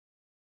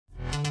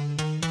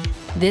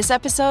This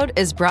episode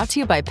is brought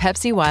to you by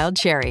Pepsi Wild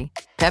Cherry.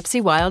 Pepsi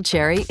Wild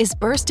Cherry is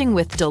bursting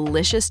with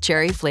delicious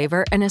cherry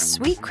flavor and a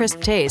sweet,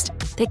 crisp taste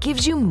that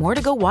gives you more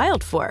to go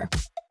wild for.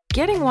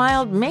 Getting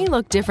wild may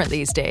look different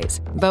these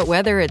days, but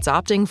whether it's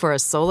opting for a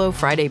solo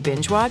Friday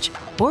binge watch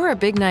or a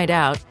big night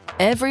out,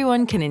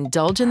 everyone can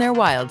indulge in their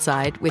wild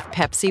side with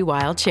Pepsi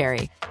Wild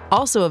Cherry.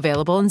 Also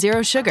available in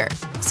Zero Sugar.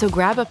 So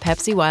grab a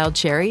Pepsi Wild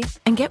Cherry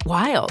and get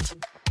wild.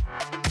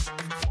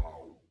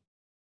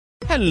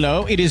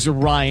 Hello, it is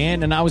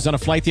Ryan, and I was on a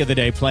flight the other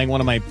day playing one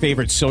of my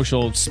favorite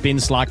social spin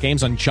slot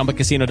games on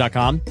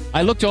ChumbaCasino.com.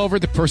 I looked over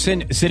at the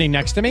person sitting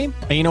next to me,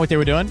 and you know what they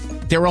were doing?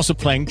 They were also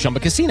playing Chumba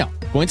Casino.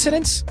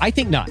 Coincidence? I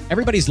think not.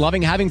 Everybody's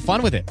loving having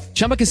fun with it.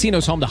 Chumba Casino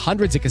is home to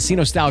hundreds of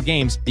casino-style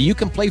games that you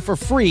can play for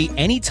free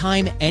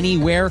anytime,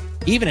 anywhere,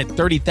 even at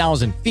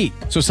 30,000 feet.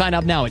 So sign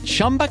up now at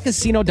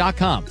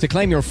ChumbaCasino.com to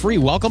claim your free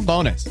welcome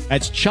bonus.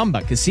 That's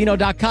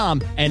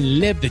ChumbaCasino.com and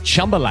live the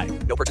Chumba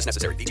life. No purchase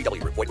necessary.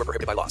 VGW. Void where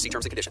prohibited by law. See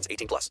terms and conditions.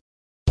 18+.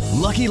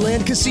 Lucky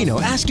Land Casino,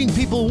 asking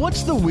people,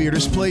 what's the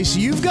weirdest place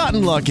you've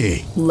gotten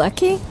lucky?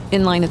 Lucky?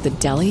 In line at the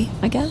deli,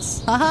 I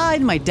guess? Aha,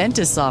 in my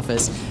dentist's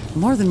office.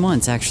 More than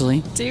once,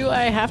 actually. Do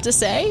I have to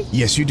say?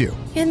 Yes, you do.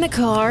 In the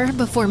car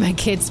before my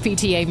kids'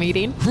 PTA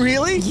meeting.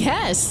 Really?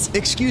 Yes.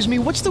 Excuse me,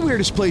 what's the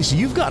weirdest place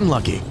you've gotten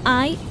lucky?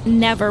 I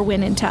never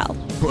win and tell.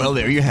 Well,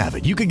 there you have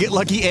it. You can get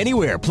lucky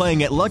anywhere,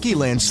 playing at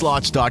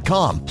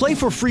LuckyLandSlots.com. Play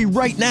for free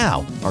right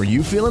now. Are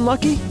you feeling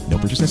lucky? No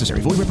purchase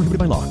necessary. Void where prohibited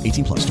by law.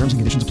 18+. Terms and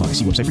conditions apply.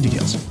 See website for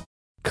details.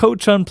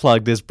 Coach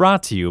Unplugged is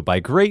brought to you by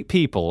great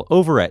people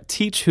over at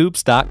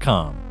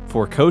TeachHoops.com.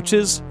 For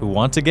coaches who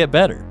want to get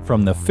better.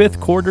 From the Fifth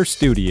Quarter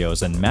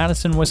Studios in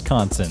Madison,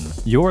 Wisconsin,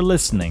 you're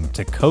listening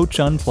to Coach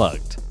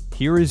Unplugged.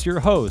 Here is your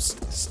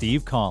host,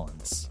 Steve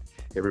Collins.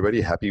 Hey everybody,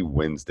 happy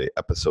Wednesday,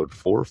 episode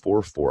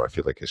 444. I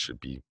feel like I should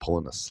be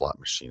pulling a slot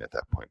machine at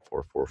that point,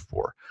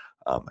 444.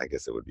 I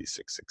guess it would be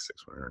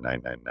 666 or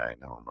 999. I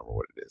don't remember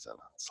what it is on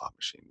a slot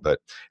machine.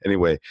 But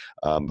anyway,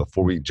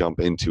 before we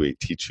jump into a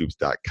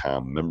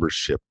teachhoops.com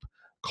membership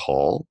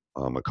call,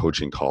 a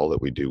coaching call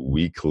that we do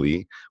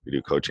weekly. We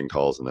do coaching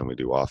calls and then we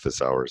do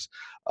office hours.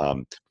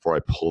 Before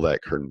I pull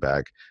that curtain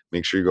back,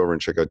 make sure you go over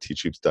and check out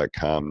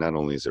teachhoops.com. Not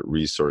only is it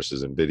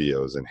resources and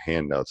videos and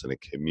handouts and a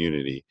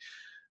community,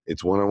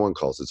 it's one-on-one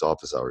calls. It's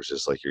office hours,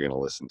 just like you're going to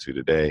listen to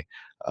today.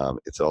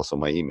 It's also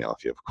my email.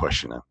 If you have a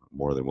question, I'm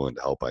more than willing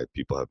to help.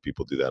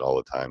 People do that all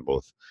the time,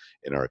 both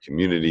in our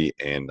community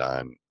and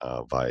on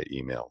via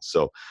email.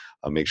 So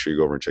make sure you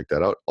go over and check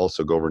that out.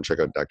 Also, go over and check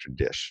out Dr.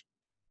 Dish.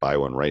 Buy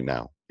one right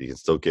now. You can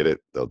still get it.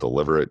 They'll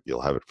deliver it.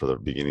 You'll have it for the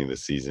beginning of the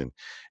season,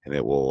 and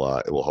it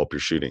will help your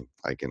shooting.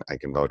 I can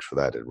vouch for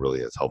that. It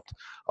really has helped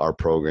our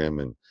program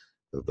and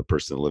the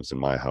person that lives in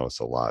my house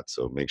a lot.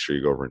 So make sure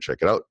you go over and check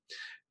it out.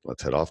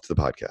 Let's head off to the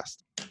podcast.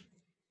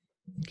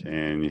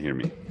 Can you hear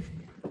me?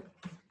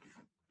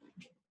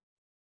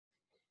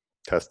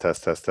 Test.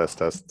 Test.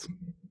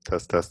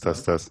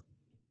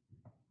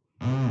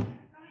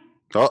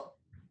 Oh,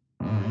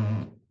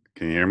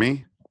 can you hear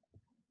me?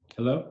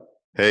 Hello?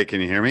 Hey,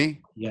 can you hear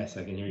me? Yes,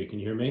 I can hear you. Can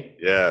you hear me?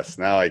 Yes,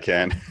 now I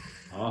can.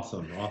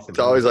 Awesome. It's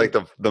always like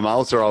the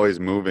mouths are always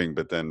moving,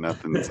 but then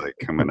nothing's like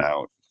coming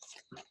out.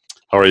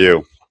 How are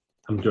you?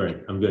 I'm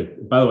good.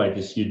 By the way,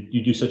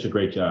 you do such a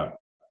great job.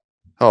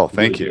 Oh,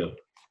 thank you.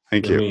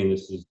 Thank you. I mean,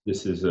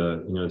 this is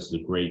a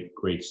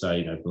great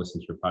site. I've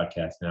listened to your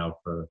podcast now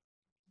for,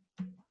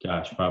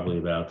 probably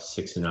about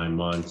 6 to 9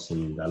 months,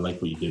 and I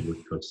like what you did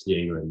with Coach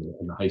Steger and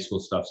the high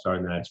school stuff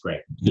starting. That's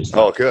great. Good stuff.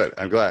 Oh, good.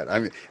 I'm glad.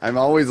 I'm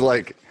always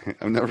like,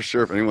 I'm never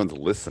sure if anyone's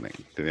listening,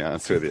 to be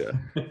honest with you.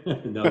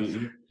 No,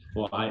 you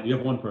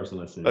have one person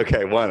listening.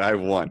 Okay, one. I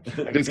have one.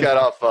 I just got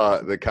off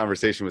the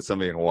conversation with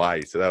somebody in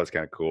Hawaii, so that was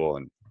kind of cool.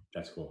 And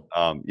that's cool.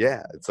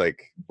 Yeah, it's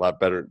like a lot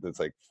better. It's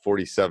like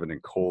 47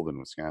 and cold in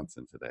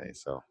Wisconsin today.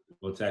 So.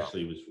 Well, it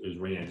was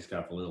raining. I just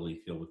got off a Little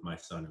League field with my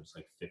son. It was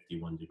like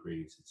 51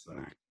 degrees. It's like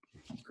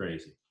it's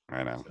crazy.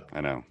 I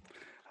know.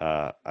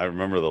 I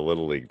remember the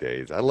Little League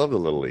days. I love the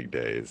Little League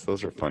days.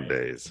 Those are fun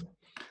days.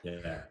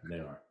 Yeah, they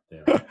are.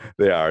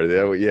 They are.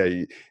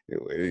 Yeah.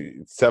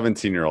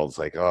 17-year-olds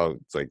like, oh,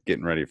 it's like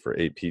getting ready for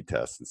AP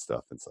tests and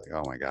stuff. It's like,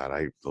 oh my God,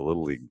 the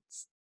Little League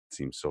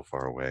seems so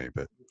far away.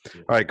 But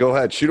all right, go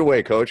ahead, shoot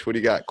away, Coach. What do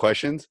you got?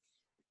 Questions?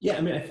 Yeah,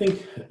 I mean, I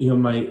think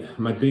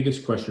my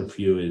biggest question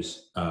for you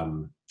is,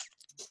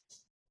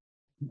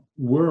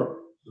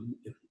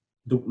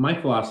 my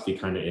philosophy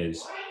kind of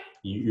is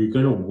you're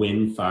going to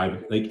win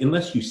 5, like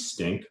unless you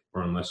stink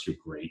or unless you're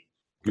great.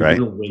 You're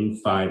going to win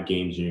 5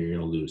 games and you're going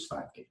to lose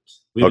 5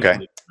 games.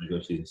 Okay.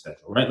 Regular season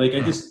schedule, right? Like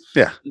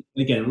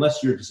again,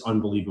 unless you're just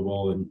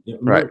unbelievable and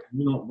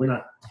we're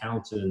not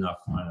talented enough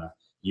on a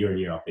year in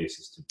year out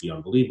basis to be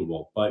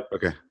unbelievable. But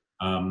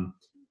I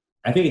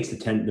think it's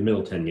the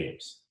middle 10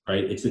 games,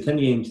 right? It's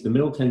the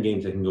middle 10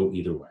 games that can go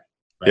either way.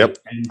 Right? Yep,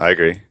 I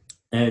agree.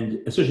 And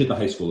especially at the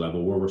high school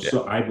level, where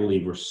I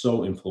believe we're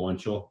so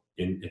influential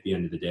at the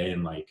end of the day,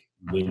 and like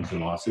wins and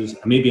losses.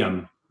 Maybe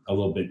I'm a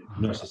little bit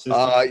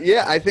narcissistic?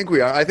 Yeah, I think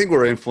we are. I think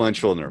we're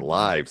influential in their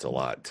lives a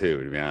lot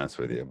too, to be honest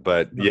with you.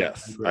 But No,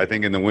 yes, I I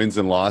think in the wins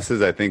and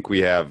losses, I think we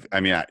have. I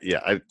mean, I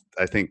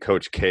think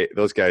Coach K,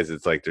 those guys,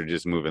 it's like they're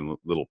just moving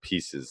little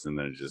pieces, and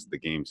then just the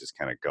games just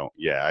kind of go.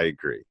 Yeah, I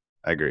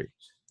agree.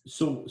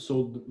 So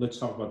let's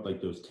talk about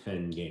like those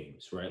 10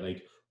 games, right?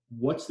 Like,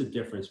 what's the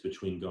difference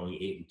between going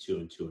 8-2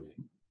 and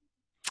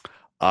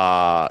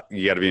 2-8?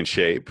 You got to be in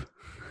shape.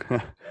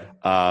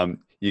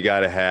 You got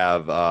to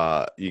have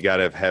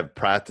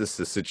practice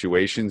the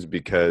situations,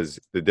 because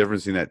the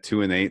difference between that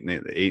 2-8 and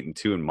the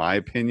 8-2, in my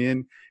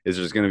opinion, is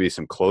there's going to be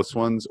some close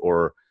ones,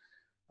 or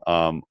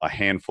a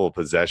handful of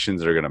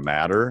possessions that are going to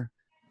matter.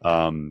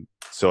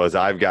 So as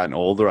I've gotten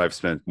older, I've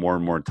spent more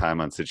and more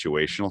time on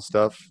situational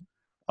stuff.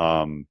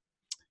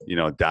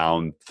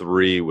 Down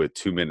 3 with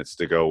 2 minutes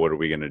to go, what are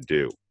we going to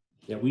do?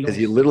 Because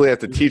you literally have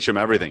to teach them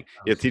everything.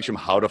 You have to teach them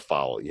how to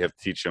foul. You have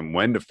to teach them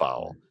when to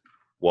foul.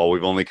 Well,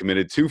 we've only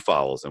committed 2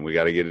 fouls, and we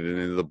got to get it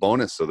into the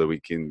bonus so that we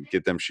can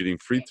get them shooting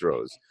free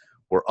throws.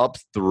 We're up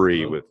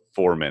 3 with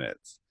 4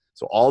 minutes.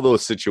 So all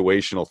those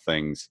situational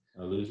things.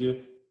 I lose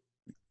you?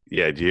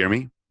 Yeah, do you hear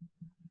me?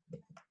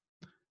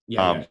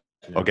 Yeah.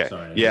 Okay.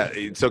 Sorry. Yeah,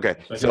 it's okay.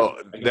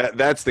 So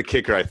that's the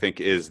kicker, I think,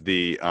 is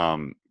the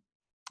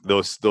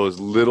those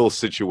little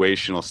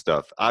situational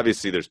stuff.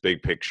 Obviously, there's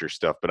big picture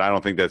stuff, but I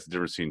don't think that's the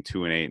difference between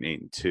 2-8 and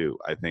 8-2.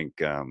 I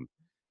think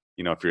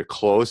if you're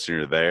close and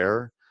you're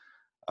there.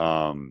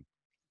 So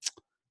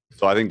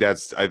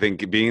I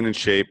think being in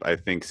shape, I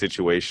think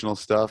situational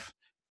stuff.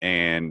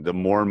 And the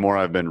more and more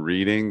I've been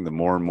reading, the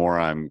more and more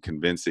I'm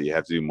convinced that you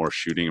have to do more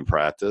shooting in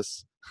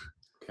practice.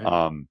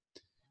 Okay.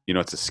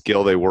 It's a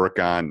skill they work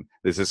on.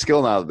 There's a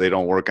skill now that they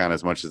don't work on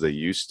as much as they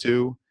used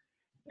to.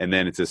 And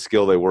then it's a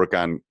skill they work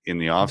on in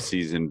the off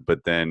season,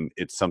 but then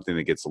it's something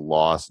that gets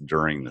lost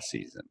during the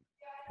season.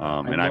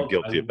 And I'm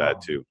guilty of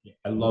that too.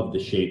 I love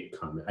the shape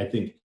comment. I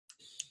think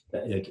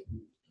that,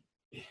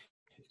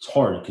 it's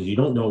hard because you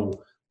don't know.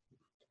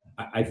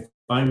 I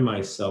find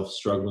myself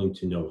struggling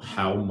to know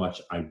how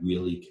much I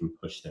really can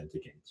push them to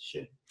get into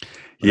shape.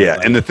 Yeah,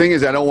 and the thing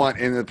is, and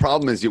the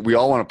problem is, we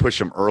all want to push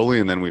them early,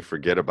 and then we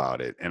forget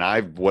about it.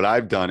 And what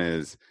I've done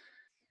is,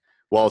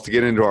 to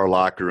get into our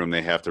locker room,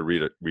 they have to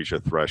reach a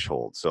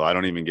threshold. So I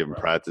don't even give them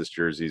practice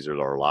jerseys or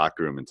our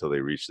locker room until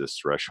they reach this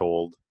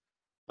threshold,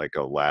 like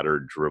a ladder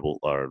dribble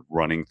or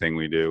running thing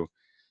we do.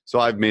 So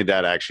I've made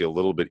that actually a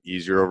little bit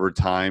easier over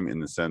time, in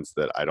the sense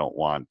that I don't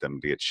want them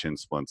to get shin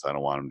splints. I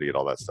don't want them to get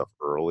all that stuff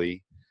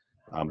early.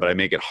 But I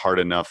make it hard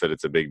enough that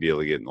it's a big deal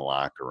to get in the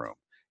locker room.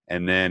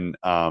 And then,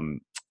 what?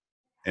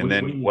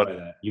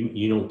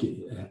 You don't get.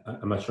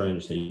 I'm not sure I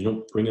understand. You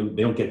don't bring them.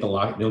 They don't get They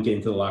don't get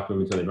into the locker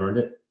room until they've earned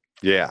it.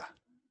 Yeah.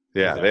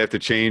 Okay. They have to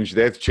change.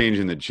 They have to change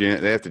in the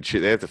gym. They have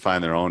to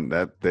find their own.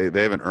 That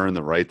they haven't earned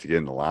the right to get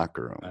in the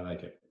locker room. I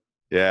like it.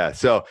 Yeah.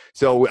 So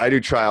I do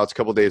tryouts, a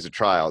couple of days of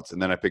tryouts,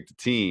 and then I pick the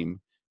team.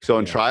 So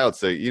in tryouts,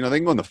 they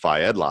can go in the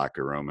Phi Ed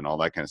locker room and all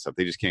that kind of stuff.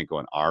 They just can't go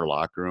in our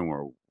locker room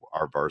or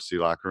our varsity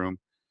locker room.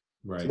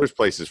 Right. So there's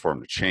places for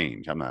them to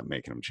change. I'm not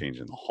making them change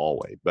in the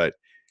hallway, but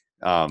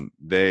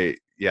they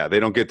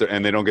don't get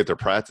their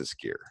practice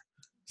gear.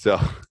 So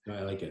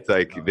I like it. It's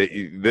like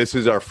this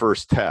is our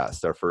first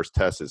test. Our first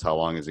test is how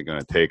long is it going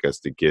to take us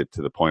to get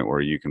to the point where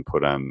you can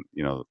put on,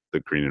 the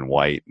green and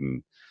white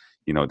and,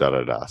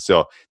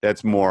 So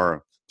that's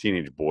more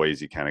teenage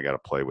boys. You kind of got to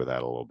play with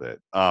that a little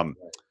bit.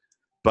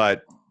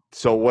 But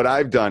so what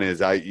I've done is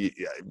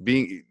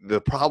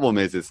the problem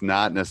is it's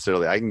not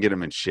necessarily, I can get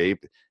them in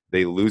shape.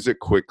 They lose it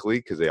quickly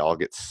because they all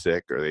get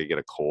sick or they get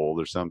a cold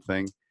or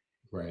something.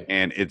 Right.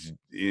 And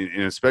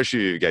especially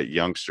if you get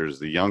youngsters,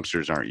 the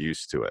youngsters aren't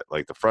used to it.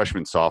 Like the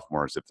freshmen,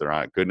 sophomores, if they're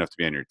not good enough to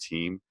be on your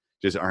team,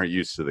 just aren't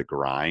used to the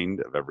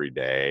grind of every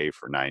day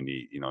for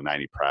 90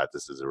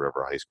 practices or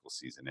whatever high school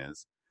season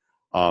is.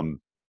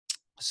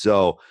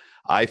 So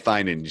I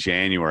find in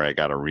January, I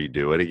got to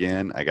redo it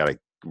again. I got to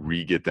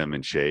re-get them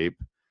in shape.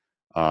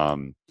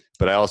 But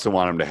I also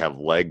want them to have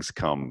legs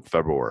come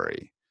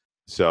February.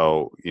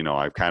 So,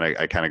 I kind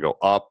of go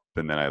up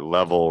and then I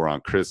level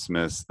around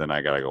Christmas. Then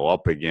I got to go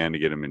up again to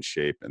get them in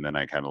shape. And then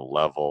I kind of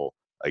level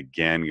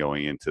again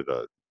going into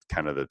the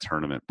kind of the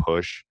tournament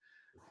push.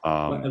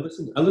 I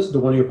listened to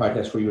one of your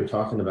podcasts where you were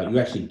talking about you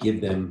actually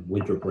give them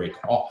winter break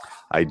off.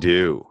 I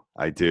do.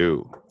 I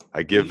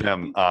give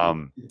them.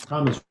 The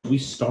problem is we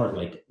start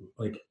like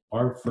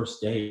our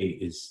first day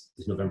is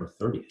November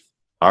 30th.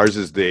 Ours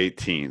is the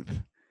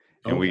 18th.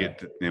 And we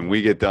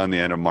get done the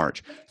end of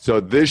March. So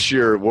this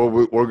year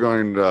we're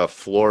going to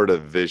Florida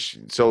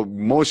so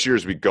most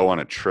years we go on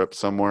a trip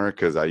somewhere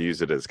because I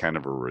use it as kind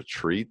of a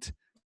retreat.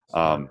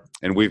 And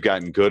we've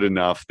gotten good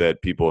enough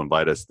that people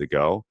invite us to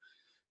go.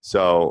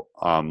 So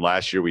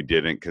last year we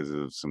didn't because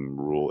of some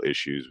rule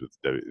issues with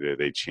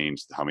they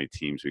changed how many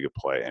teams we could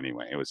play.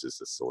 Anyway, it was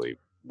just a silly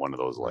one of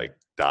those like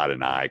dot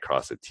an I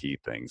cross a T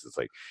things. It's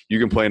like you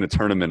can play in a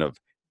tournament of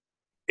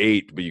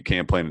 8, but you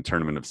can't play in a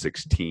tournament of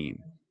 16.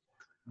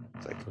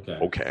 It's like,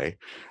 okay.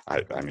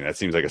 I mean, that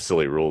seems like a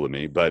silly rule to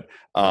me, but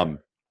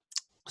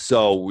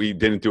so we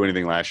didn't do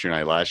anything last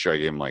year. Last year I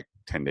gave them like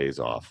 10 days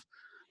off.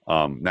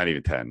 Not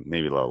even 10,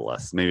 maybe a little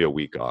less, maybe a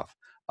week off.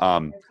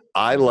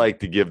 I like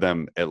to give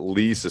them at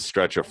least a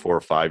stretch of 4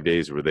 or 5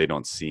 days where they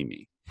don't see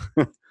me.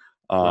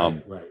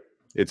 Right.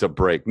 It's a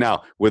break.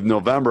 Now with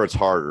November, it's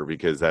harder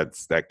because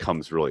that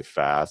comes really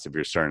fast if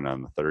you're starting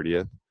on the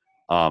 30th.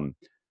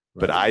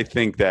 But I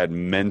think that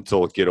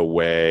mental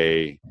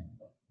getaway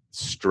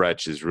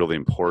stretch is really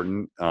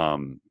important.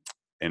 And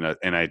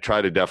I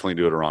try to definitely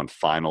do it around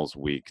finals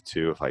week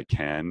too, if I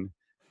can.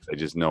 I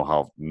just know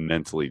how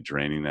mentally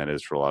draining that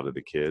is for a lot of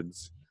the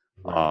kids.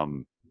 But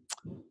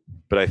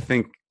I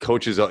think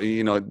coaches,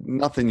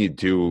 nothing you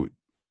do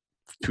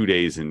 2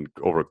 days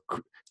over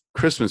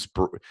Christmas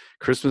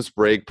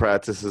break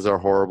practices are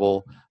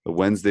horrible. The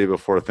Wednesday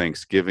before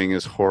Thanksgiving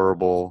is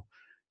horrible.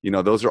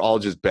 Those are all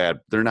just bad.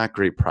 They're not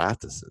great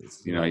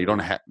practices. You don't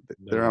have,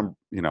 they're not,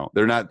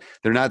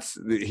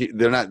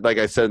 like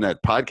I said in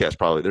that podcast,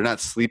 probably they're not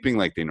sleeping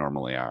like they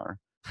normally are.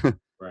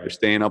 They're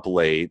staying up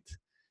late,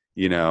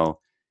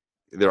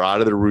 they're out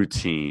of the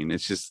routine.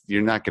 It's just,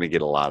 you're not going to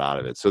get a lot out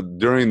of it. So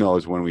during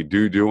those, when we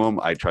do them,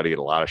 I try to get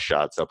a lot of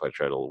shots up. I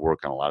try to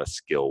work on a lot of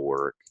skill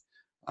work,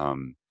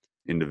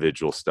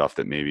 individual stuff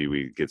that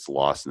maybe gets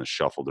lost in the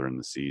shuffle during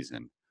the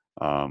season.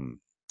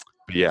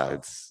 But yeah,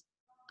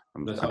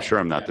 I'm sure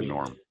I'm not the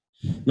norm.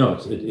 No,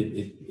 it's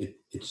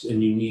a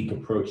unique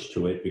approach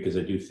to it because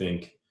I do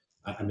think,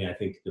 I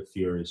think the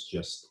fear is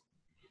just,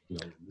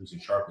 losing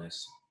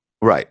sharpness.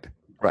 Right.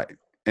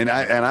 And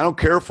I don't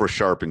care if we're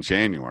sharp in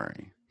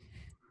January.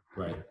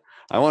 Right.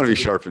 I want to be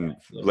sharp in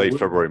late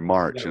February,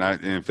 March.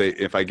 And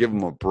if I give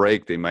them a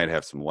break, they might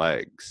have some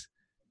legs,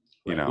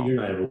 You're not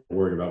ever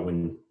worried about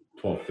winning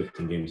 12,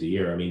 15 games a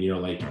year. We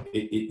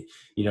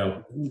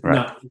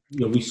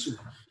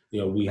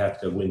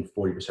have to win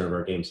 40% of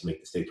our games to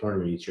make the state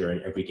tournament each year,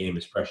 and every game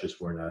is precious.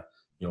 We're in a,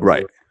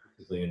 right.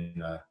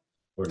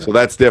 So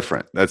that's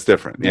different.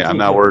 Yeah, I'm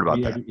not worried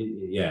about that.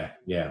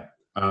 Yeah.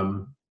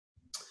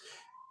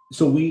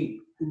 So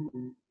we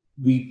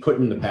put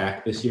in the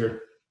pack this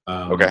year.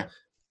 Okay.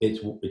 I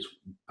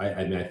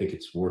think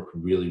it's worked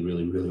really,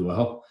 really, really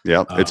well.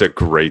 Yeah, it's a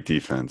great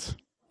defense.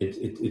 You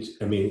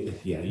just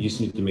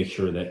need to make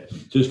sure that. So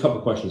there's a couple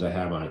of questions I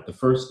have on it. The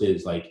first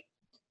is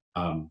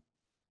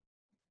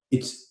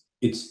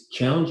it's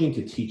challenging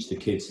to teach the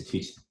kids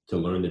to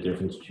learn the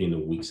difference between the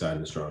weak side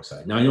and the strong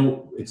side. Now I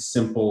know it's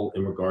simple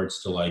in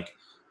regards to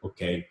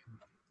okay,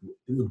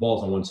 the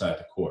ball's on one side of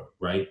the court,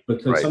 right?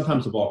 Because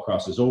sometimes the ball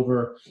crosses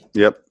over.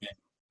 Yep.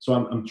 So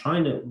I'm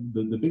trying to.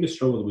 The biggest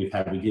struggle that we've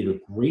had, we did a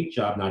great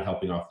job not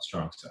helping off the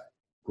strong side.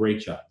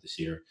 Great job this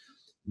year.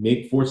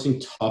 Forcing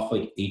tough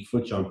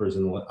 8-foot jumpers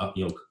and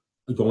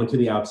going to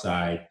the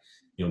outside,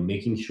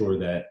 making sure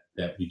that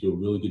we do a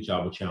really good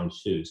job with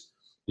challenge twos.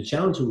 The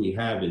challenge that we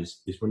have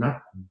is we're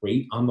not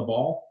great on the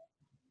ball,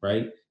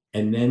 right?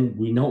 And then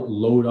we don't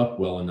load up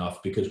well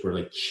enough because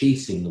we're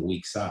chasing the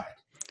weak side.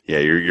 Yeah,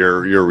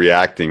 you're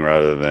reacting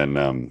rather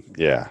than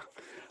yeah.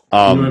 You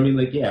know what I mean?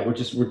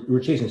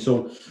 We're chasing.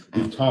 So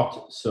we've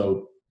talked.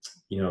 So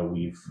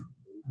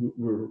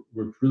we're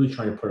really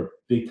trying to put a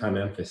big time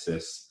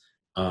emphasis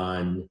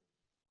on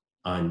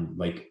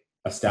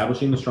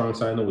establishing the strong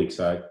side and the weak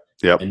side.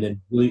 Yep. And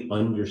then really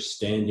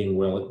understanding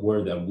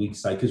where the weak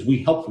side, because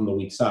we help from the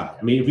weak side.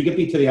 If we get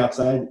beat to the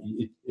outside,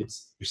 you're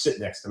sitting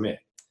next to me.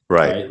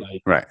 Right.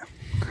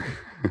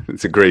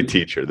 It's a great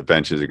teacher. The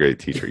bench is a great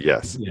teacher.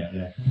 Yes.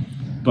 Yeah.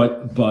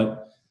 But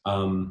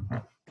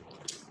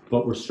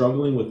we're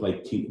struggling with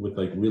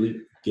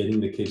really getting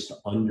the kids to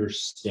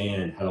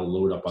understand how to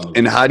load up on the.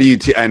 And how do you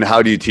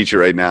teach it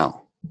right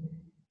now?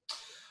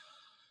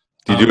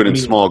 Do you do it in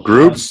small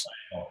groups?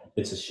 How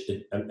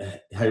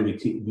do we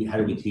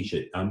teach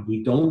it?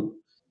 We don't.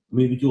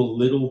 We do a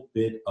little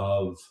bit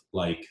of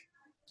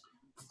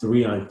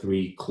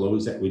 3-on-3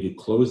 closeout. We do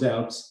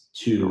closeouts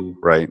to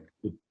right.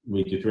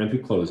 We do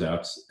 3-on-3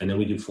 closeouts, and then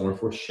we do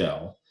 4-on-4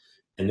 shell,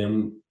 and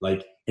then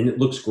and it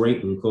looks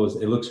great in close.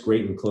 It looks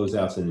great in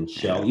closeouts and in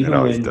shell. It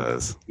always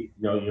does.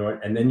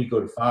 And then you go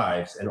to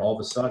 5s, and all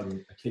of a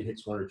sudden a kid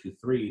hits 1 or 2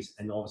 threes,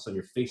 and all of a sudden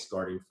you're face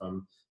guarding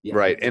from.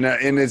 Right, and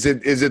is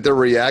it they're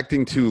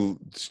reacting too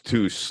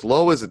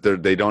slow? Is it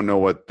they don't know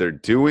what they're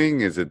doing?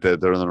 Is it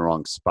that they're in the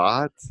wrong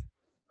spot?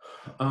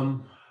 I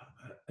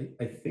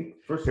think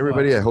first. Hey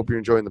everybody, I hope you're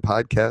enjoying the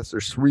podcast.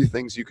 There's 3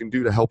 things you can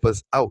do to help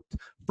us out.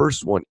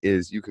 First one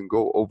is you can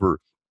go over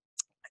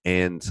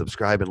and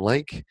subscribe and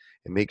like,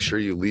 and make sure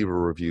you leave a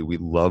review. We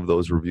love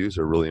those reviews;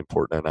 they're really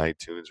important on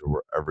iTunes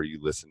or wherever you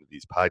listen to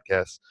these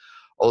podcasts.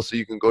 Also,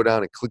 you can go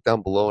down and click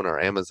down below on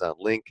our Amazon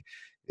link.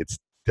 It's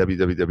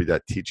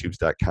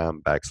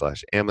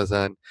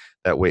www.teachhoops.com/Amazon.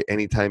 That way,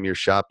 anytime you're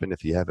shopping,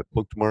 if you have it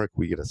bookmarked,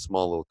 we get a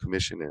small little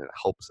commission, and it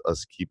helps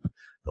us keep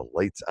the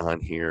lights on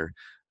here,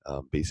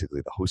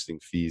 basically the hosting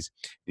fees.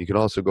 You can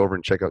also go over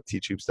and check out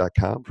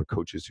teachhoops.com for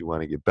coaches who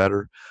want to get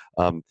better.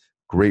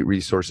 Great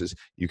resources.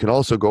 You can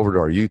also go over to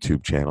our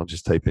YouTube channel.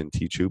 Just type in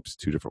Teach Hoops,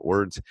 2 different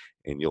words,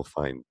 and you'll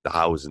find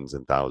thousands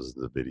and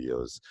thousands of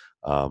videos.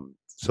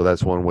 So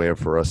that's one way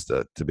for us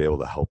to be able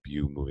to help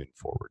you moving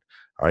forward.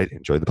 All right,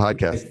 enjoy the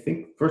podcast. I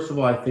think, first of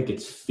all,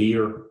 it's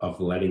fear of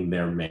letting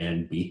their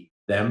man beat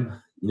them.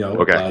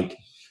 like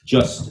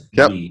just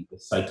the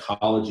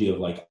psychology of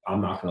like,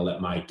 I'm not going to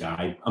let my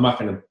guy, I'm not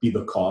going to be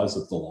the cause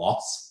of the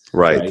loss.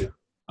 Right.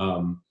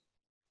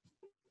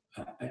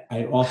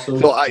 I also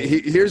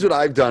here's what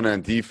I've done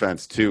on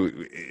defense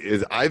too,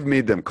 is I've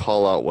made them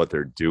call out what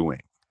they're doing.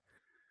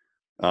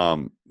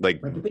 But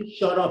they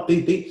shut up.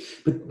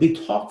 They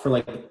talk for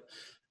like,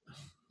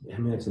 I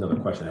mean, that's another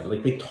question. But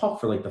like, they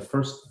talk for like the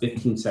first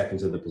 15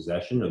 seconds of the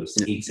possession, or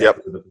the 8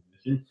 seconds of the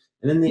possession,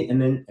 and then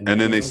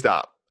they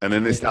stop, and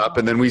then they stop,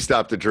 and then we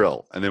stop the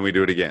drill, and then we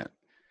do it again,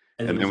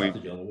 and then we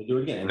do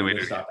it again, and then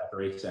we stop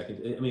after 8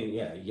 seconds. I mean,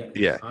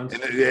 yeah.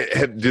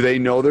 And do they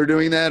know they're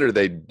doing that, or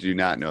they do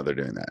not know they're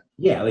doing that?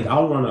 Yeah, like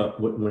I'll run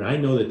when I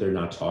know that they're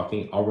not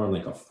talking, I'll run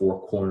like a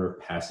 4-corner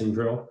passing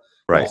drill.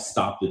 Right. I'll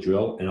stop the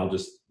drill and I'll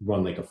just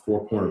run like a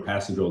 4-corner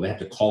passing drill. They have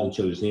to call each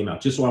other's name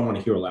out just so I want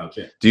to hear a loud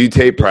check. Do you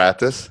tape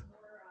practice?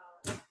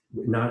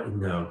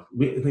 No.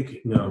 We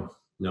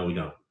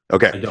don't.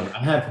 Okay. I don't.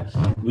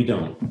 We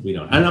don't.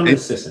 And I'm an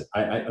assistant.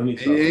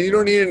 You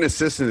don't need an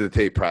assistant to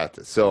tape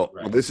practice. So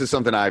this is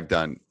something I've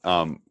done.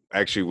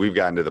 Actually, we've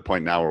gotten to the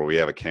point now where we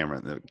have a camera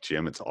in the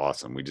gym. It's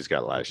awesome. We just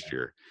got last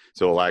year.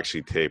 So it'll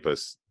actually tape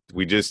us.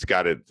 We just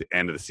got it at the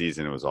end of the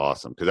season. It was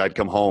awesome because I'd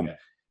come home. Okay.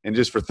 And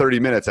just for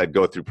 30 minutes, I'd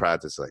go through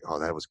practice like, oh,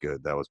 that was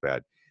good. That was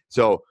bad.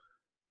 So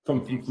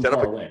from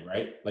far away,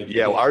 right? Like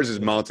ours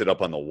is mounted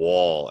up on the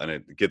wall, and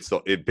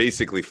it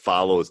basically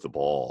follows the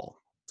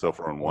ball. So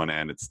from one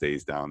end, it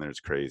stays down there.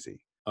 It's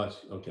crazy.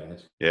 Okay.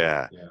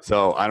 Yeah.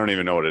 So I don't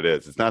even know what it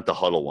is. It's not the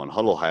Huddle one.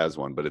 Huddle has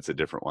one, but it's a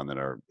different one that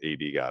our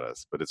AD got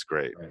us. But it's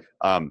great.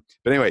 Right.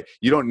 But anyway,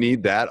 you don't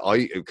need that.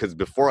 Because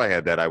before I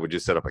had that, I would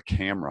just set up a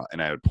camera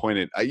and I would point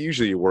it. I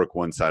usually work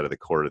one side of the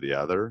court or the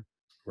other.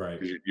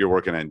 Right. You're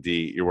working on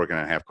D. You're working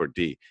on half court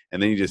D,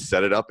 and then you just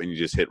set it up and you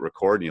just hit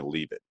record and you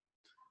leave it.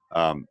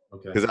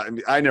 Because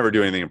I never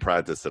do anything in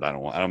practice that I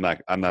don't want.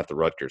 I'm not the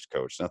Rutgers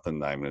coach. Nothing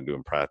that I'm going to do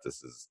in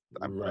practice is.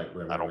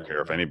 I don't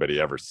care if anybody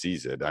ever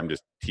sees it. I'm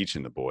just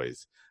teaching the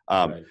boys.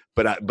 But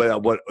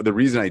what the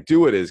reason I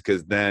do it is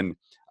because then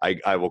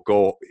I will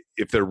go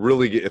if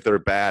they're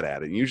bad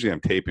at it. And usually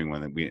I'm taping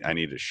when I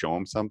need to show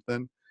them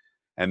something,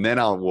 and then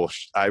I will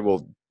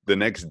the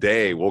next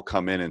day we'll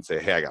come in and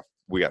say, hey,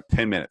 we got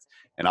 10 minutes.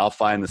 And I'll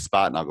find the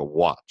spot and I'll go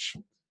watch,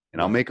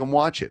 and I'll make them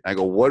watch it. I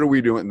go, what are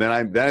we doing? And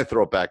then I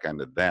throw it back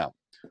onto them.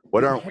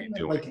 What aren't we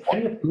doing? Like, how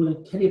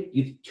do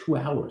you 2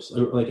 hours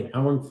or like an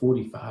hour and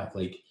 45?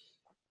 Like,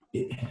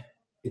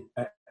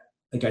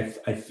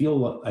 I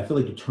feel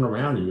like you turn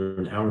around and you're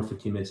an hour and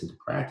 15 minutes into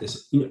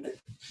practice. Okay.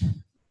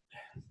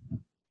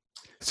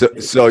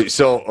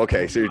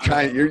 So you're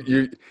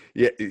trying.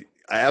 Yeah,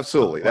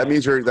 absolutely. That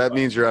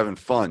means you're having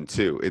fun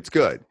too. It's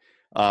good.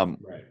 Right.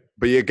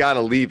 But you got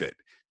to leave it.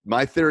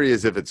 My theory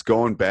is if it's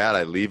going bad,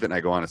 I leave it and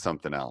I go on to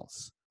something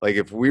else. Like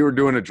if we were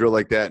doing a drill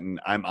like that and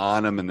I'm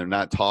on them and they're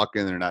not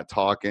talking, and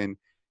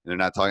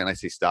I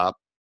say stop.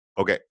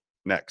 Okay,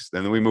 next.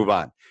 And then we move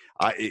on.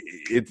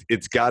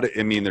 It's got to,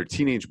 I mean, they're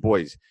teenage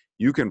boys.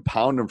 You can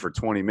pound them for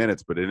 20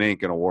 minutes, but it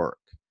ain't going to work.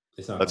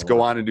 Let's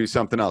go on and do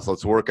something else.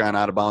 Let's work on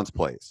out of bounds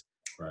plays.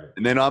 Right.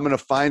 And then I'm going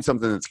to find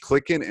something that's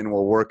clicking and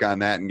we'll work on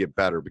that and get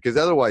better, because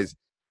otherwise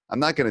I'm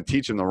not going to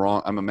teach them the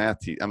wrong. I'm a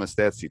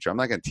stats teacher. I'm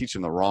not going to teach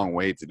them the wrong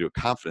way to do a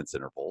confidence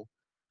interval.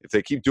 If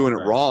they keep doing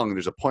it wrong,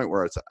 there's a point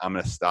where I'm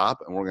going to stop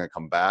and we're going to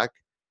come back.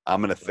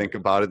 I'm going to think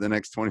about it the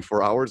next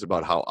 24 hours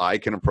about how I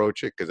can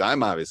approach it, because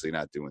I'm obviously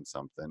not doing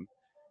something,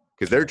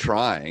 because they're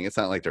trying. It's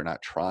not like they're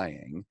not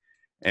trying.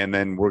 And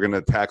then we're going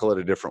to tackle it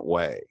a different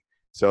way.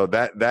 So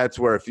that's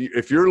where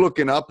if you're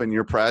looking up and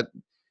you're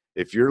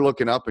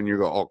looking up and you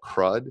go, oh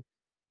crud,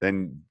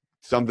 then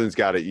something's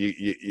got to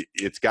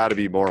it's got to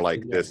be more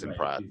like this in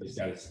practice.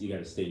 You got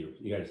to stay.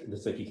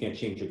 It's like you can't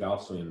change your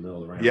golf swing in the middle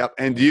of the round. Yep.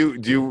 And do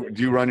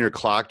you run your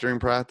clock during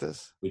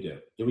practice? We do.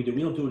 Yeah, we do.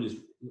 We don't do it as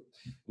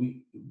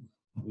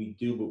we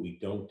do, but we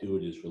don't do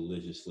it as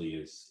religiously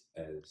as.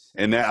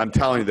 And that, I'm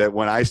telling you that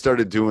when I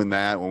started doing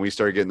that, when we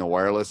started getting the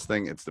wireless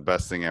thing, it's the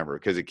best thing ever,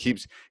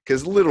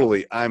 because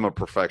literally I'm a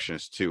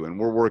perfectionist too, and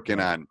we're working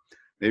on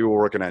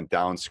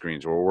down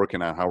screens, or we're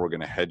working on how we're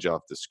going to hedge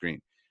off the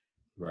screen.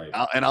 Right.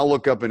 I'll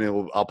look up and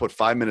I'll put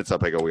 5 minutes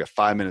up. I go, we have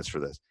 5 minutes for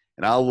this.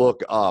 And I'll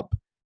look up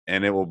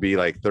and it will be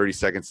like 30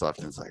 seconds left.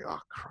 And it's like, oh,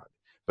 crud.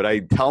 But I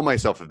tell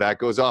myself if that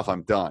goes off,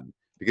 I'm done.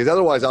 Because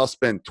otherwise I'll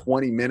spend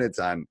 20 minutes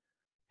on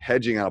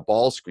hedging on a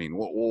ball screen.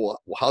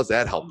 Well, how's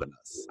that helping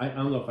us? I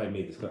don't know if I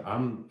made this clear.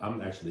 I'm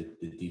actually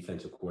the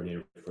defensive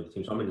coordinator for the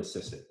team. So I'm an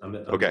assistant.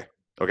 Okay.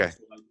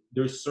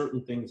 There's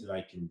certain things that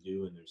I can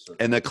do.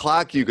 And the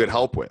clock you could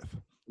help with.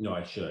 No,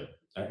 I should.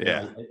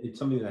 Yeah, it's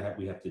something that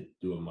we have to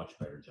do a much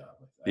better job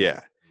with.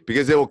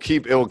 Because it will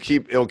keep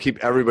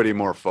everybody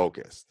more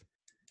focused.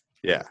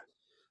 Yeah.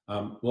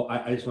 Well,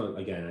 I just want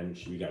to, again, I'm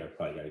sure you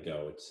probably got to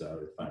go. It's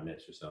 5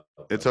 minutes or so.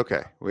 It's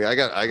okay. I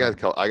got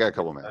a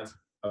couple minutes.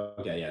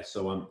 Okay, yeah.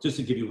 So just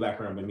to give you a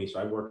background on me, so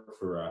I work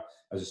for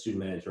as a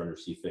student manager under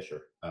Steve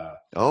Fisher.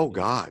 Oh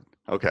God.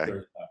 Okay.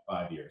 During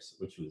 5 years,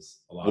 which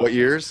was a lot. What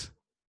years?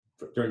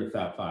 During the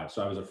Fab Five.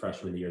 So I was a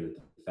freshman the year that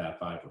the Fab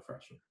Five were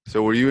freshmen.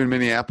 So were you in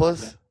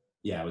Minneapolis?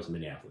 Yeah, I was in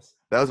Minneapolis.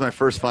 That was my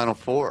first Final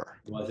Four.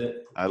 Was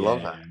it? I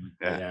love that.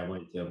 Yeah, I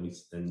went.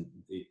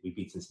 We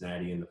beat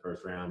Cincinnati in the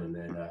first round, and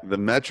then the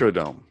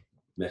Metrodome.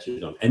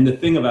 And the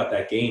thing about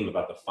that game,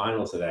 about the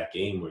finals of that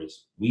game,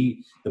 was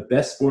the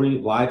best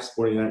live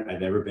sporting event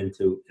I've ever been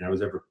to, and I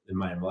was ever in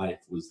my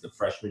life, was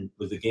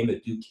the game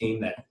that Duke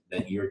came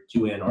that year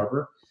to Ann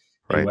Arbor.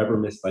 And right. Weber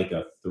missed like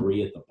a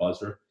 3 at the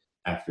buzzer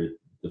after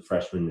the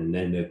freshman, and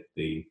then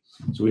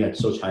so we had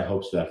such high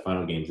hopes for that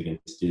final games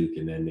against Duke,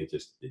 and then they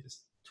just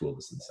tooled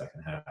us in the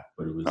second half.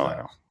 But it was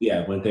I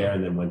went there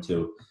and then went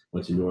to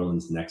New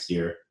Orleans next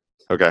year.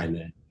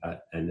 Okay.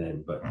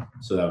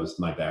 So that was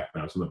my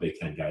background. So I'm a Big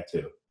Ten guy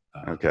too.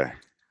 Okay.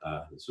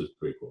 This was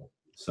pretty cool.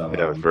 So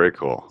yeah, it was very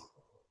cool.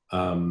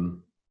 Other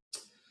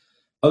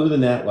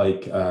than that,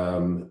 like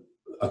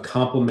a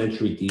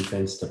complementary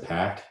defense to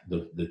Pack,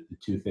 the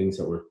two things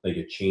that were like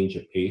a change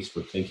of pace.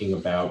 We're thinking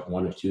about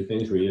one of two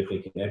things. We're either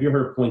thinking, have you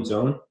heard of point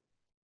zone?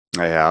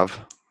 I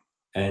have.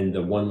 And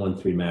the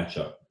 1-1-3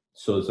 matchup.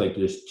 So it's like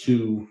there's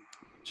two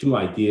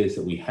ideas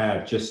that we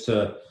have just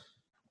to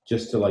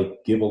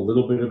like give a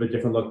little bit of a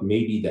different look,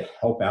 maybe to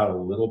help out a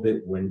little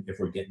bit if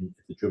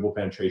the dribble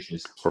penetration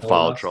is or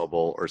foul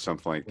trouble or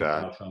something like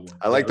that.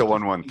 I like the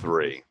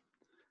 1-1-3.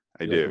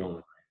 I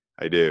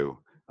do.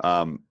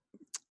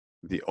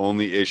 The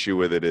only issue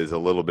with it is a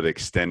little bit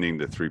extending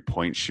to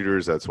 3-point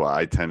shooters. That's why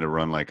I tend to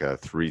run like a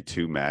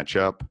 3-2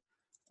 matchup.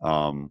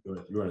 You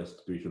run a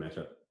 3-2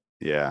 matchup.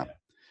 Yeah.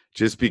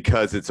 Just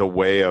because it's a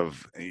way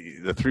of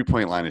the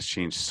 3-point line has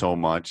changed so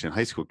much, and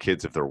high school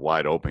kids, if they're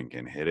wide open,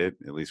 can hit it,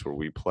 at least where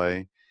we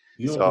play.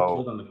 You don't get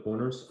killed on the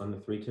corners on the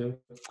 3-2?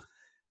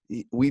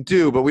 We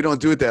do, but we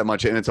don't do it that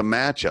much, and it's a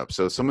matchup.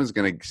 So someone's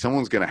gonna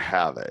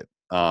have it.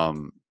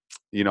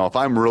 If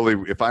I'm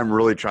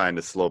really trying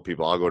to slow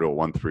people, I'll go to a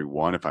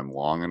 1-3-1 if I'm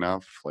long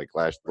enough. Like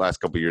last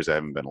couple of years, I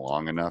haven't been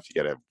long enough. You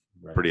got to have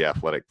pretty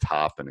athletic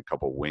top and a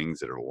couple wings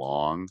that are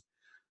long.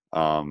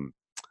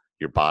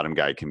 Your bottom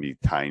guy can be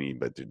tiny,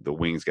 but the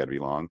wings got to be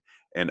long.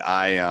 And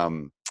I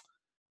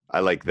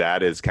like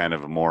that as kind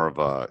of more of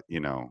a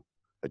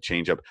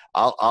change up.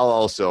 I'll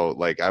also,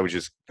 like, I was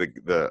just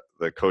the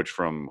coach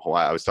from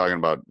Hawaii. I was talking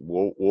about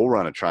we'll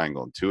run a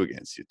triangle and 2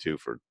 against you too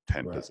for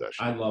 10 possessions.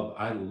 I love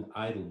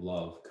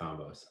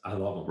combos. I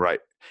love them.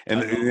 Right.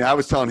 And I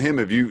was telling him,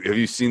 have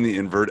you seen the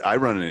inverted? I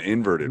run an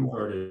inverted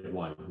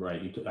one.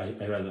 Right.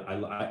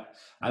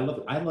 I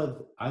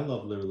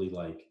love literally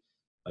like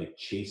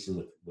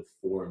chasing with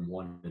 4 and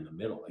 1 in the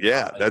middle.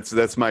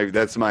 That's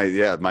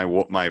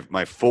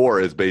my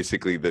 4 is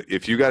basically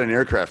if you got an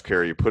aircraft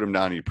carrier, you put them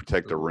down, you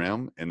protect the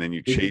rim, and then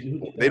you chase.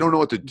 They don't know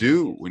what to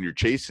do when you're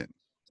chasing.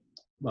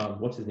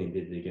 What's his name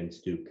did it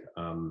against Duke?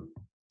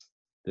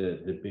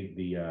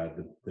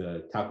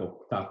 The taco.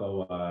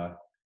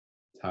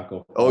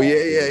 Oh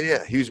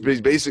yeah. He's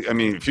basically. I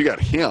mean, if you got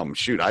him,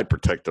 shoot, I'd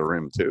protect the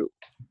rim too.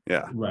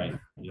 Yeah. Right.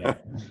 Yeah.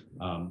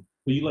 But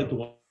you like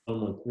the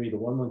 1-1-3, the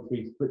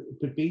 1-1-3,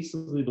 but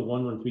basically the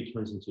 1-1-3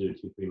 turns into a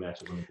 2-3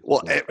 matchup.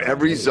 Well,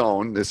 every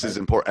zone, this is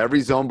important.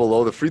 Every zone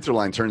below the free throw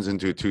line turns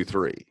into a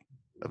 2-3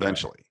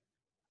 eventually,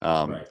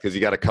 because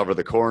you got to cover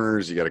the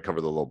corners, you got to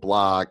cover the little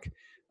block.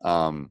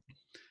 So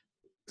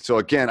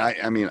again,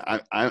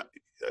 I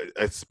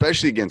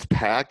especially against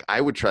Pack,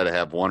 I would try to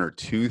have 1 or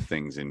 2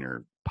 things in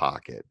your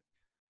pocket,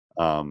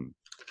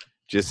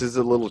 just as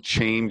a little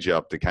change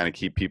up to kind of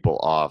keep people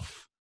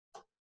off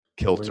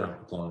kilter. We're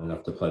not long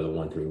enough to play the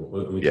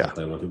 1-3. We can't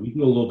play 1-3. We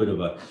do a little bit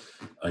of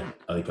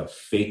a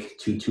fake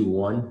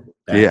 2-2-1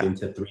 back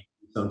into 3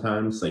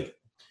 sometimes, like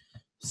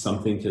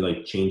something to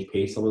like change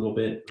pace a little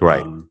bit.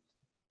 Right.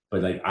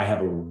 But like I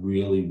have a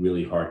really,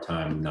 really hard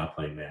time not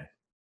playing man.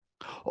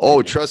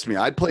 Oh, trust me,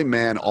 I'd play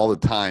man all the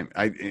time.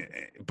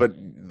 But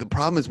the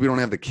problem is we don't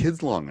have the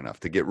kids long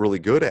enough to get really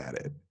good at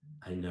it.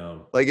 I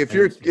know. Like if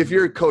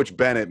you're Coach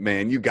Bennett,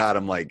 man, you got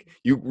him. Like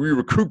we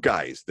recruit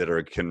guys that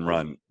can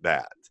run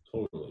that.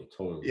 Totally.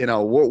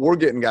 We're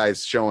getting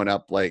guys showing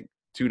up like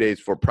 2 days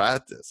before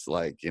practice.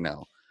 Like,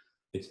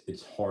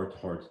 it's hard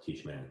to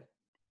teach man.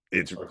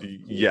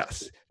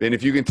 Yes. And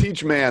if you can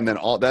teach man, then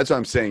that's what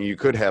I'm saying. You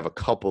could have a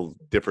couple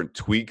different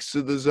tweaks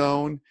to the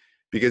zone,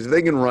 because if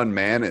they can run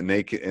man and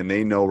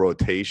they know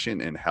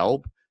rotation and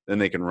help, then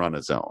they can run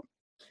a zone.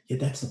 Yeah,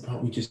 that's the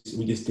problem. We just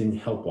didn't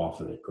help off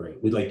of it great.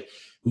 We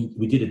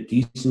did a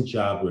decent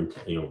job.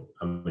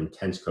 I'm an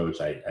intense coach.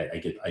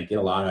 I get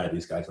a lot out of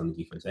these guys on the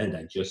defense end.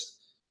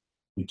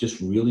 We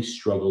just really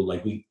struggled.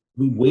 Like we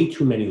way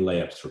too many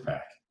layups for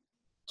Pack.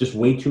 Just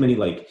way too many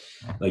like.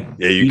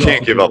 Yeah, you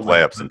can't give up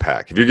layups in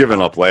Pack. If you're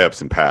giving up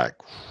layups in Pack,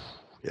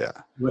 yeah.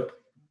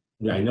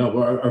 Yeah, I know.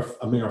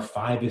 Our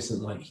 5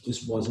 isn't like he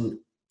just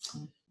wasn't.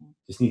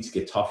 Just needs to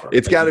get tougher.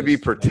 It's got to be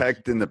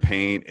protecting the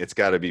paint. It's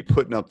got to be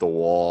putting up the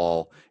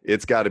wall.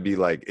 It's got to be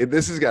like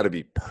this has got to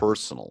be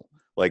personal.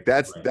 Like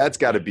that's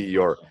got to be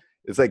your.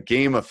 It's like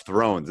Game of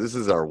Thrones. This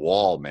is our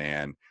wall,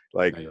 man.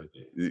 Like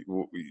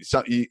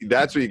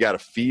that's what you got to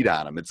feed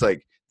on them. It's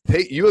like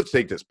you have to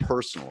take this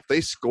personal. If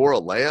they score a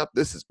layup,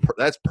 that's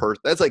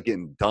like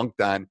getting dunked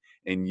on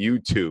and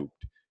YouTubed.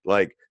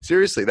 Like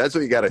seriously, that's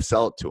what you got to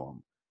sell it to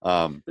them.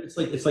 But it's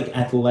like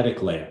athletic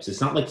layups.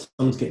 It's not like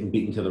someone's getting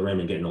beaten to the rim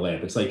and getting a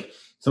layup. It's like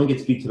someone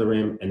gets beat to the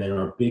rim, and then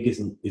our big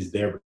is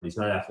there, but he's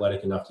not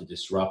athletic enough to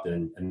disrupt,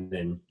 and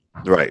then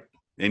right.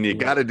 And you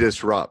got to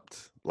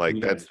disrupt. Like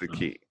that's the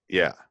key.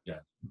 Yeah. Yeah.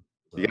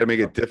 You got to make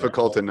it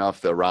difficult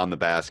enough around the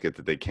basket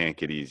that they can't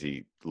get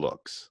easy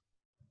looks.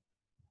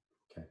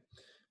 Okay.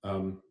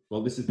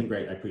 Well, this has been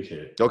great. I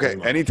appreciate it. Okay.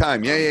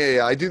 Anytime.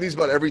 Yeah. I do these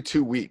about every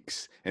 2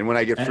 weeks. And when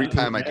I get free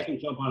time, I can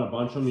jump on a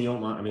bunch of them. You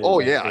don't mind? I mean,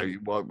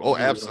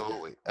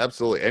 absolutely.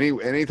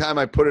 Absolutely. Anytime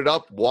I put it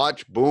up,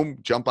 watch, boom,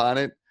 jump on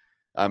it.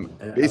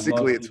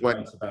 Basically, it's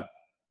when.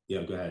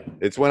 Yeah, go ahead.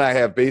 It's when I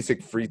have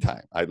basic free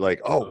time. I'd like,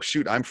 oh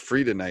shoot, I'm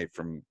free tonight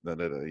from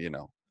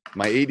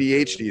my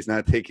ADHD is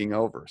not taking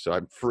over, so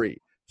I'm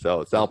free.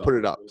 So I'll put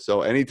it up.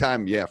 So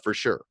anytime, yeah, for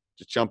sure.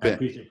 Just jump in.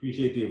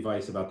 Appreciate the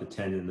advice about the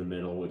 10 in the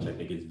middle, which I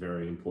think is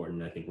very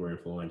important. I think we're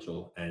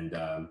influential, and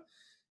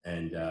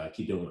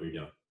keep doing what you're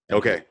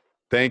doing.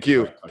 Thank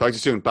you. Talk to you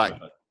soon. Bye.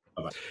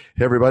 Bye-bye.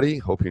 Hey everybody,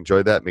 hope you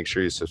enjoyed that. Make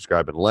sure you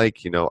subscribe and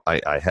like.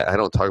 I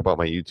don't talk about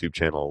my YouTube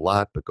channel a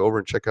lot, but go over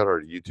and check out our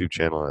YouTube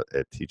channel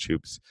at Teach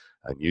Hoops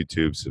on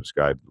YouTube.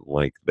 Subscribe and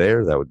like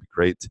there. That would be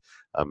great.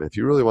 If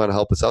you really want to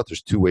help us out,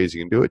 there's 2 ways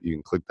you can do it. You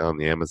can click down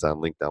the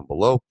Amazon link down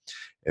below,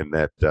 and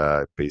that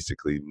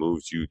basically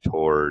moves you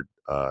toward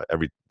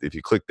if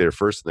you click there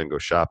first and then go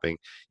shopping,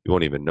 you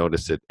won't even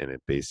notice it, and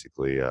it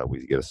basically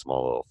we get a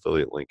small little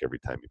affiliate link every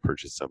time you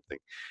purchase something.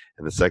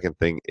 And the second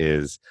thing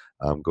is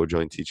go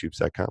join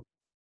teachhoops.com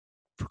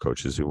for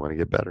coaches who want to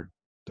get better.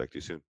 Talk to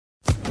you soon.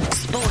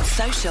 Sports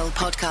Social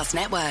Podcast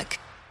Network.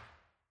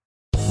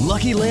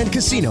 Lucky Land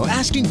Casino,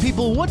 asking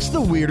people, what's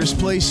the weirdest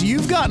place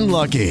you've gotten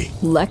lucky?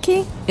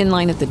 Lucky? In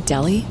line at the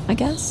deli, I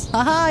guess?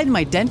 Aha, in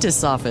my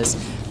dentist's office.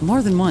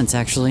 More than once,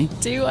 actually.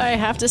 Do I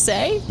have to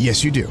say?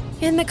 Yes, you do.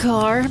 In the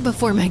car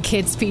before my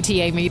kids'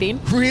 PTA meeting.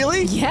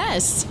 Really?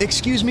 Yes.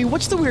 Excuse me,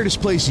 what's the weirdest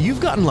place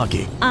you've gotten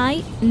lucky?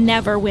 I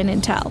never win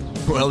and tell.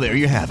 Well, there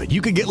you have it. You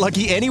can get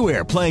lucky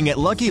anywhere, playing at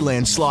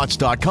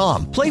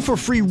LuckyLandSlots.com. Play for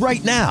free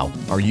right now.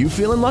 Are you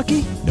feeling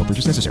lucky? No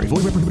purchase necessary.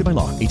 Void where prohibited by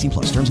law.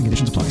 18+. Terms and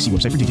conditions apply. See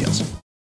website for details.